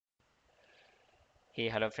Hey,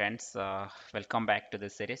 hello friends. Welcome back to the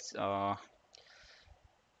series. In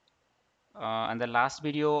the last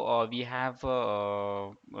video, we have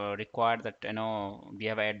required that we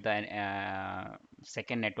have added the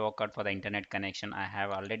second network card for the internet connection. I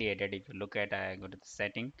have already added. If you look at, I go to the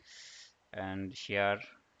setting, and here,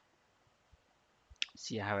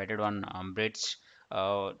 see, I have added one bridge.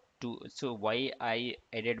 So why I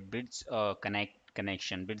added bridge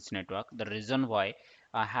connection, bridge network? The reason why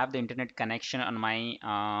I have the internet connection on my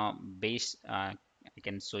base. I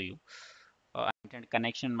can show you internet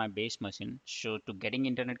connection my base machine. So to getting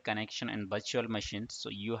internet connection in virtual machines, so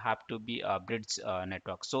you have to be a bridge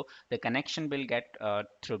network, so the connection will get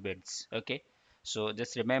through bridge. Okay, so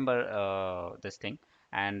just remember this thing.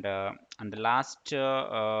 And on the last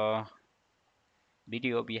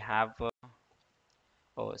video we have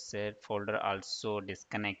oh, share folder also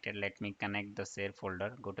disconnected. Let me connect the share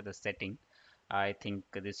folder. Go to the setting. I think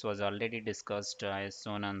this was already discussed. I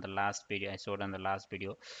shown on the last video. I showed on the last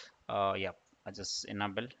video. Yeah, I just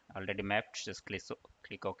enable already mapped. Just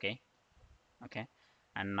click OK. Okay,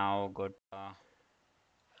 and now go to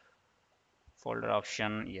folder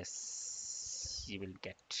option. Yes, you will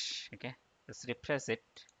get. Okay, just refresh it.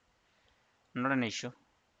 Not an issue.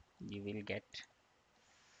 You will get.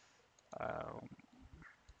 Uh,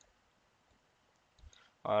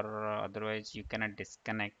 or otherwise you cannot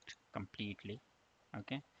disconnect completely.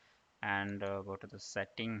 Okay, and go to the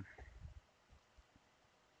setting.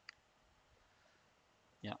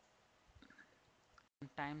 Yeah,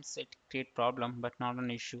 sometimes it create problem, but not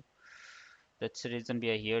an issue. That's the reason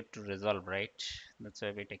we are here to resolve, right? That's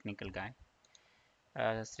why we're technical guy.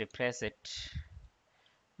 Just refresh it.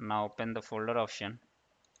 Now open the folder option.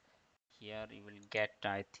 Here you will get,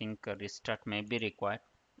 I think, a restart may be required.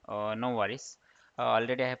 No worries.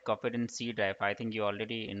 Already I have copied in C drive. I think you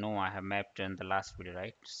already know I have mapped in the last video,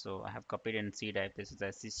 right? So I have copied in C drive. This is the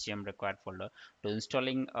SCCM required folder to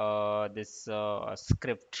installing this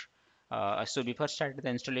script. So before starting the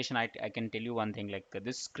installation, I can tell you one thing, like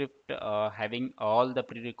this script having all the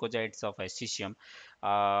prerequisites of SCCM.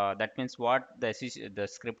 That means what the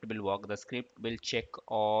script will work. The script will check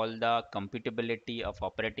all the compatibility of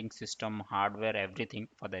operating system, hardware, everything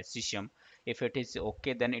for the system. If it is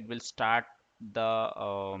okay, then it will start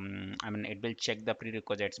I mean, it will check the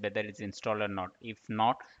prerequisites whether it's installed or not. If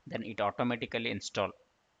not, then it automatically install.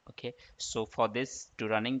 Okay, so for this, to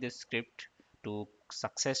running this script, to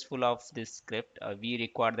successful of this script, we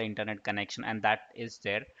require the internet connection, and that is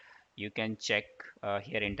there. You can check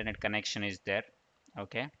here, internet connection is there.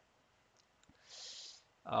 Okay,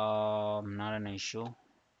 not an issue.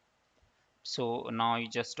 So now you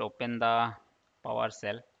just open the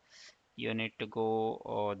PowerShell. You need to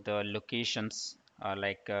go the locations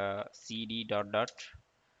like cd dot dot.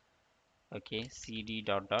 Okay, cd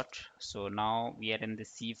dot dot. So now we are in the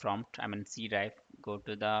C prompt. I mean C drive. Go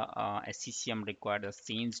to the SCCM required the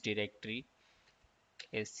scenes directory.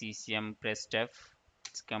 SCCM press F.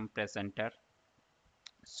 Come press enter.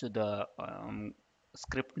 So the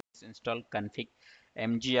script is install config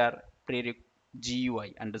mgr prereq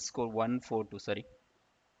GUI underscore 142. Sorry.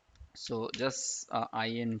 So just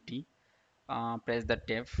int press the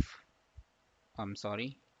tab. I'm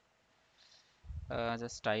sorry.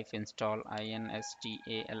 Just type install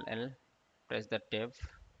install. Press the tab.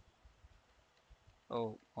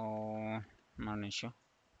 Oh, not an issue.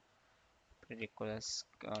 Prerequisite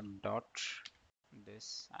dot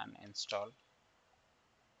this and install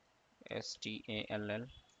stall.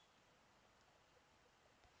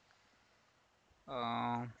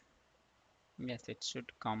 Uh, yes, it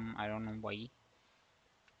should come. I don't know why.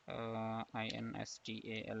 Install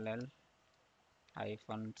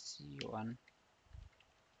hyphen c1.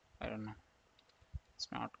 I don't know. It's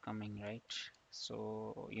not coming right.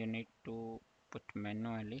 So you need to put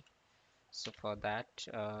manually. So for that,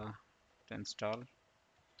 to install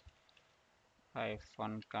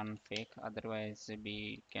hyphen config. Otherwise,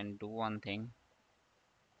 we can do one thing: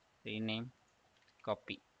 rename,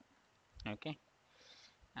 copy. Okay,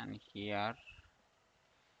 and here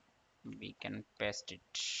we can paste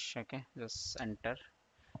it. Okay, just enter.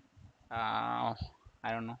 I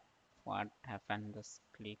don't know what happened. Just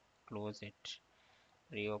click close it,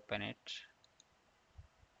 reopen it.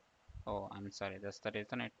 Oh, I'm sorry, that's the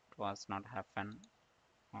reason it was not happen.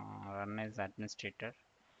 Run as administrator.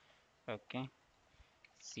 Okay,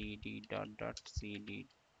 cd dot dot cd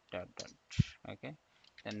dot dot. Okay,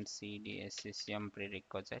 then cd SCCM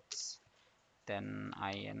prerequisites, then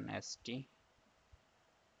inst.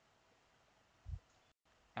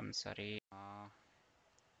 I'm sorry,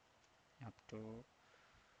 have to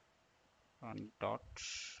dot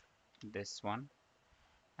this one,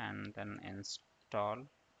 and then install.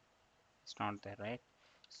 It's not there, right?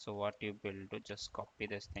 So what you will do, just copy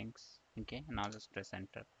these things. Okay, now just press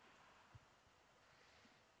enter.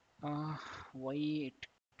 uh, why it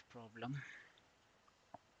problem?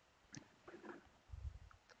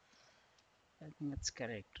 I think it's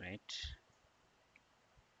correct, right?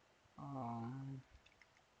 um,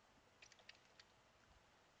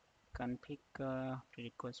 config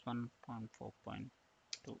prerequisite 1.4.2,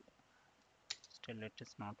 still it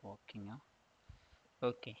is not working, huh?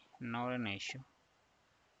 Okay, now an issue.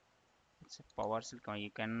 It's a PowerShell.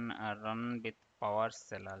 You can run with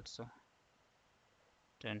PowerShell also.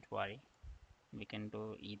 Don't worry. We can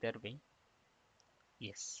do either way.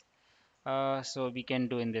 Yes. So we can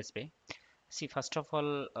do in this way. See, first of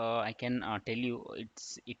all, I can tell you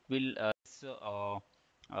it will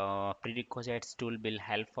prerequisites tool will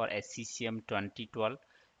help for SCCM 2012,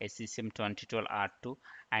 SCCM 2012 R2,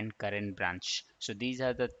 and current branch. So these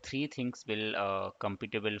are the three things will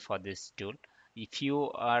compatible for this tool. If you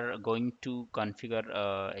are going to configure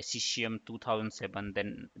SCCM 2007,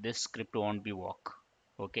 then this script won't be work.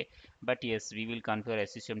 Okay, but yes, we will configure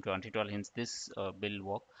SCCM 2012, hence this will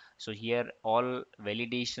work. So here all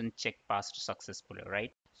validation check passed successfully,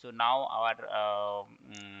 right? So now our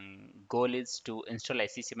goal is to install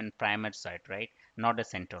SCCM in primary site, right? Not a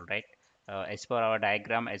central, right? As per our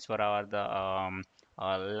diagram, as per our the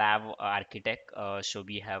lab architect, so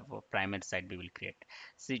we have a primary site we will create.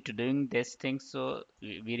 See, to doing this thing, so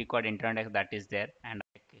we record internet that is there and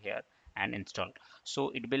here and install.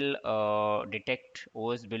 So it will detect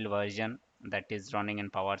OS build version that is running in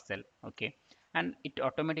PowerShell, okay, and it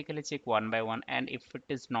automatically check one by one, and if it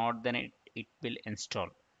is not, then it will install.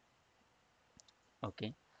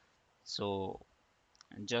 Okay, so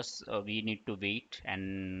just we need to wait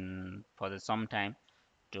and for the some time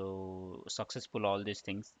to successful all these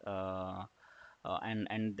things, and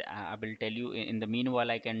I will tell you in the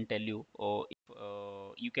meanwhile I can tell you, if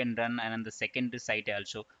you can run and the secondary site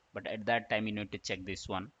also, but at that time you need to check this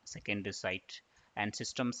one secondary site and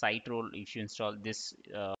system site role. If you install this,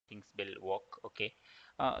 things will work. Okay,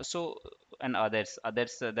 so and others there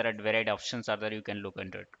are varied options are there, you can look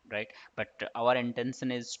into it, right? But our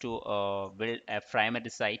intention is to build a primary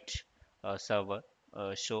site server.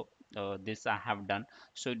 This I have done,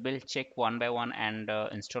 so it will check one by one and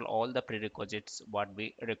install all the prerequisites what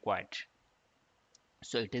we required.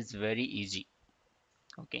 So it is very easy.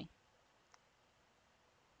 Okay,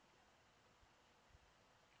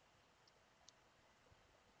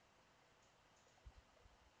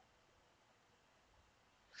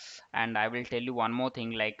 and I will tell you one more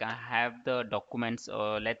thing, like I have the documents.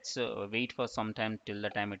 Let's wait for some time till the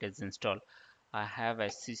time it is installed. I have a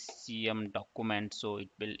SCCM document, so it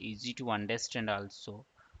will easy to understand also.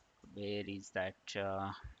 Where is that?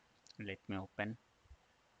 Let me open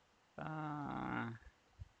uh,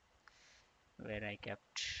 where I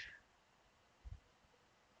kept.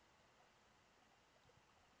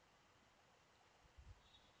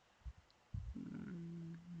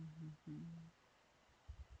 Mm,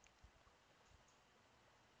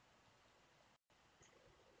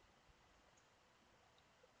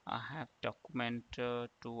 I have document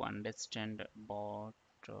to understand about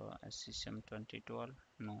SCCM 2012.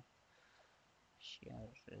 No, here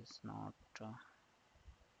is not.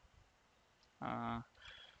 Uh,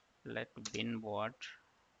 let bin what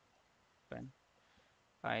pen.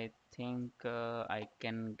 I think I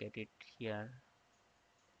can get it here.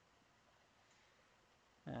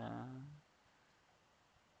 Uh,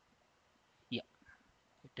 yeah,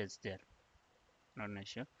 it is there. Not an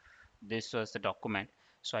issue. This was the document,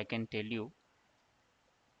 so I can tell you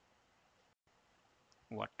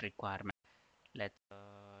what requirement. Let's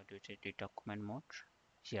do it in document mode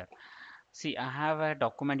here. See, I have a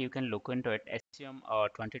document, you can look into it. SCM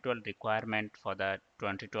 2012 requirement for the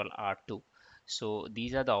 2012 R2. So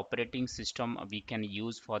these are the operating system we can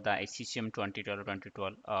use for the SCCM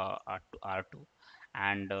 2012 R2, R2.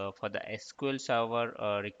 And for the SQL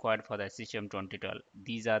server required for the SCCM 2012,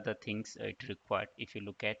 these are the things it required. If you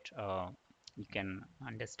look at, you can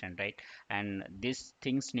understand, right? And these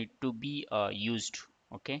things need to be used.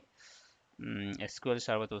 Okay. SQL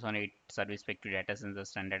Server 2008 Service Pack to Data Center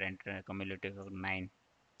Standard and Cumulative of 9.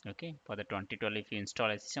 Okay, for the 2012, if you install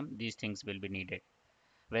a system, these things will be needed.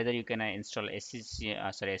 Whether you can install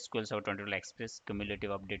SQL Server 2012 Express Cumulative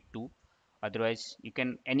Update 2, otherwise you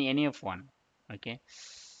can any of one. Okay,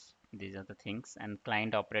 these are the things. And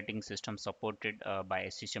client operating system supported by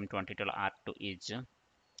SCCM 2012 R2 is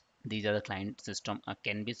these are the client system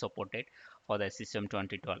can be supported for the system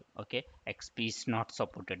 2012. Okay, XP is not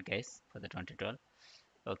supported, guys, for the 2012.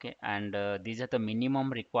 Okay, and these are the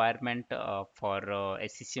minimum requirement for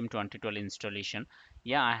SCCM 2012 installation.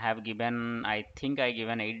 Yeah, I have given, I think I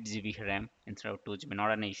given 8 GB RAM instead of 2 GB,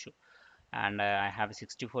 not an issue. And I have a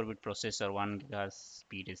 64-bit processor, 1 gigahertz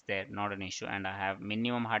speed is there, not an issue. And I have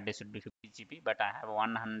minimum hard disk should be 50 GB, but I have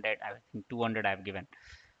 100, I think 200 I have given.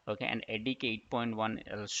 Okay, and ADK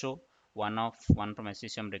 8.1 also one from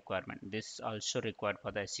SCCM requirement. This also required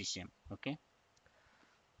for the SCCM. Okay,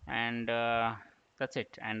 and that's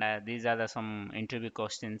it. And these are the some interview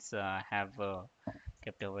questions I have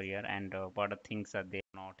kept over here, and what are things are there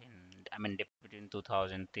not in, I mean, between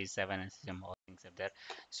 2007 and SCCM, all things are there.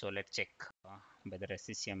 So let's check whether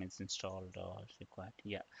SCCM is installed or required.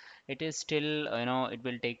 Yeah, it is still, it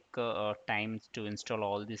will take time to install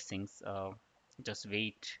all these things. Just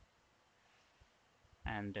wait,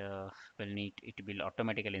 and will need it will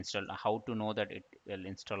automatically install. How to know that it will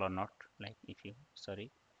install or not? Like if you, sorry,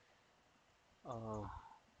 uh,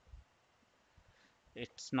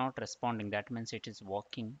 it's not responding, that means it is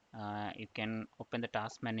working. You can open the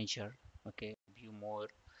task manager, okay, view more,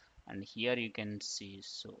 and here you can see,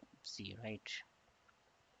 so see, right,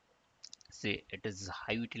 see it is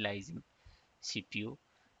high utilizing CPU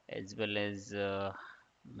as well as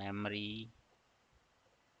memory,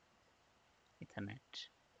 ethernet.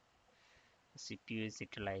 CPU is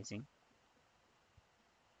utilizing,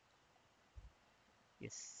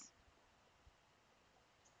 yes.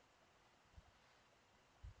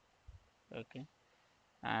 Okay,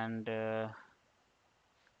 and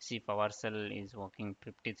see, power cell is working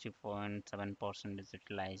 53.7% is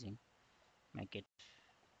utilizing. Make it,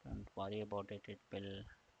 don't worry about it, it will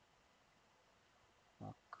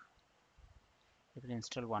work. It will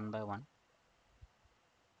install one by one.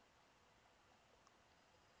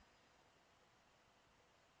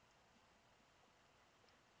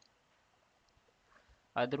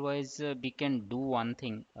 Otherwise we can do one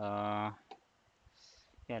thing.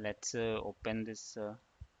 Yeah, let's open this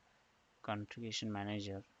configuration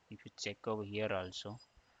manager. If you check over here also,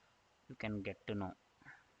 you can get to know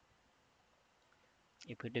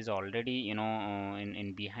if it is already,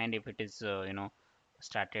 in behind, if it is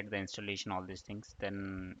started the installation, all these things,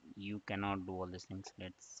 then you cannot do all these things.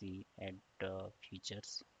 Let's see, add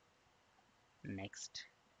features, next,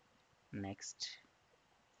 next,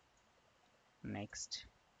 next,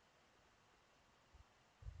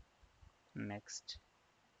 next.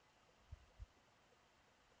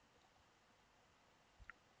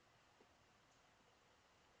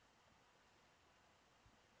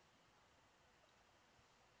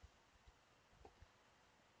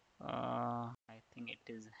 I think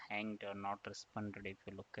it is hanged or not responded. If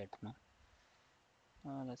you look at, no,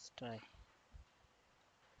 let's try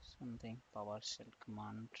something. PowerShell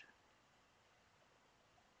command,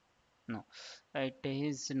 no, it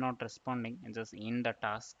is not responding. It's just in the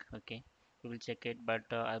task. Okay, we will check it, but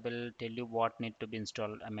I will tell you what need to be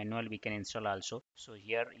installed. A manual we can install also. So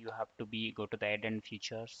here you have to be, go to the add and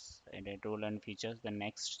features, add role and features, the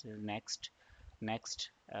next, next,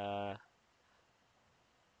 next,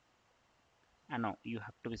 no, you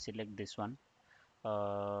have to be select this one,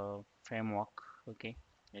 framework. Okay,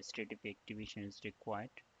 HTTP activation is required,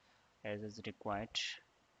 as is required.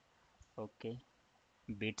 Okay,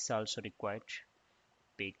 bits also required,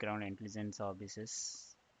 background intelligence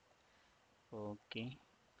services. Okay,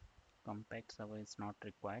 compact server is not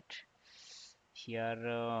required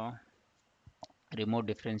here. Remote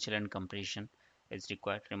differential and compression is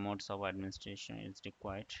required, remote server administration is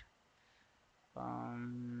required.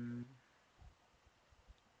 um,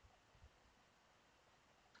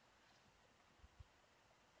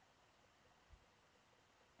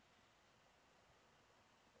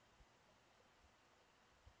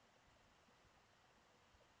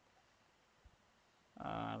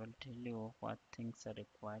 I will tell you what things are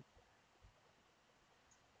required.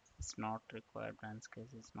 It's not required, branch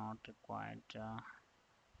case is not required.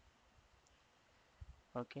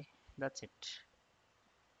 Okay, that's it.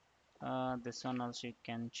 This one also you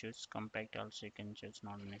can choose, compact also you can choose,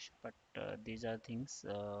 not an issue, but these are things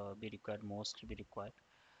be required, mostly be required.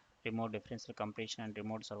 Remote differential compression and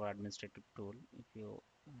remote server administrative tool. If you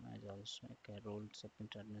is also like a role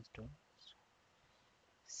submit administrator.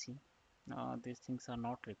 See, these things are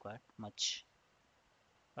not required much.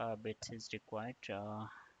 Bits is required.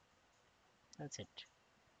 That's it.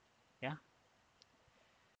 Yeah.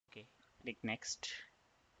 Okay. Click next.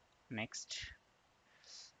 Next.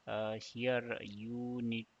 Here you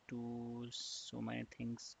need to so many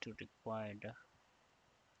things to required.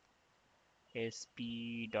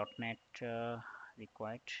 ASP.NET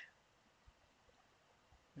required.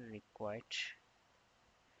 Required.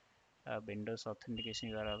 Windows authentication,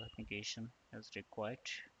 URL authentication is required,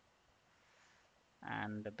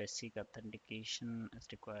 and the basic authentication is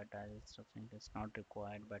required. I think it's not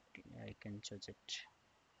required, but I can choose it.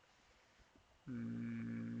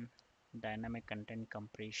 mm, Dynamic content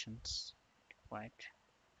compressions required.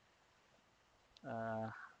 uh,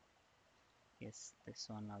 yes, this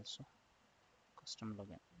one also. Custom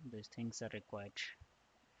login, these things are required.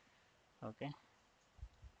 Okay.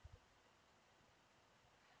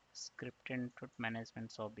 Script input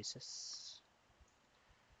management services.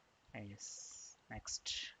 Yes,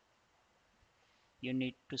 next. You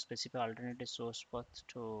need to specify alternative source path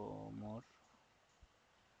to more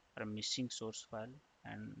or missing source file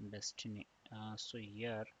and destiny. So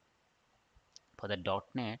here for the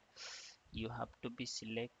 .NET you have to be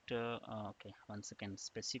select okay, once again,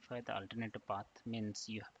 specify the alternative path means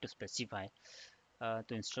you have to specify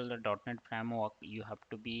to install the .NET framework. You have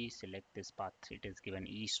to be select this path. It is given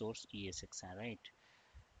eSource ESXi, right?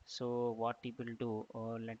 So what it will do,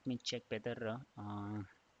 let me check whether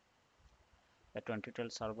the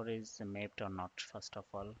 2012 server is mapped or not. First of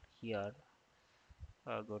all, here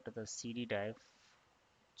go to the CD drive,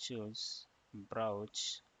 choose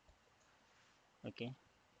browse. Okay.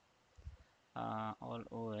 All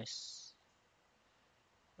OS,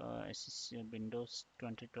 SCCM Windows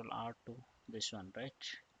 2012 R2, this one, right?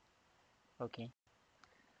 Okay,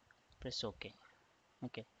 press OK.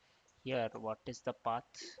 Okay, here what is the path?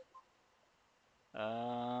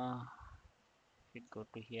 We go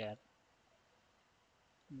to here,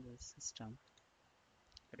 the system,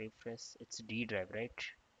 refresh. It's D drive, right?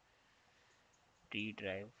 D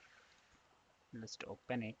drive. Let's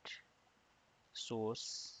open it.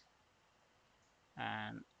 Source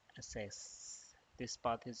and assess. This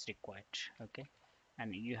path is required. Okay,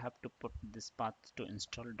 and you have to put this path to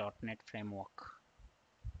install .NET framework.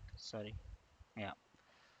 Sorry, yeah.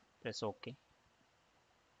 Press OK,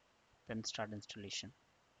 then start installation.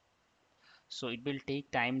 So it will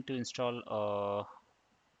take time to install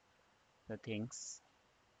the things.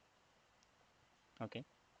 Okay,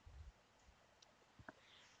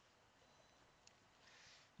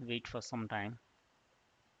 wait for some time.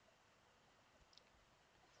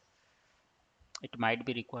 It might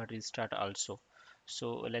be required restart also.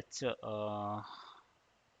 So let's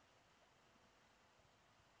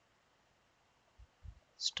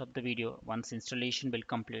stop the video. Once installation will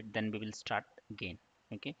complete, then we will start again.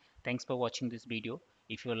 Okay, thanks for watching this video.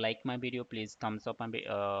 If you like my video, please thumbs up and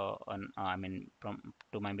I mean from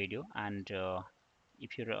to my video. And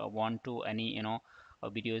if you want to any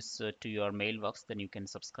videos to your mailbox, then you can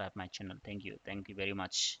subscribe my channel. Thank you very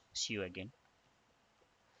much. See you again.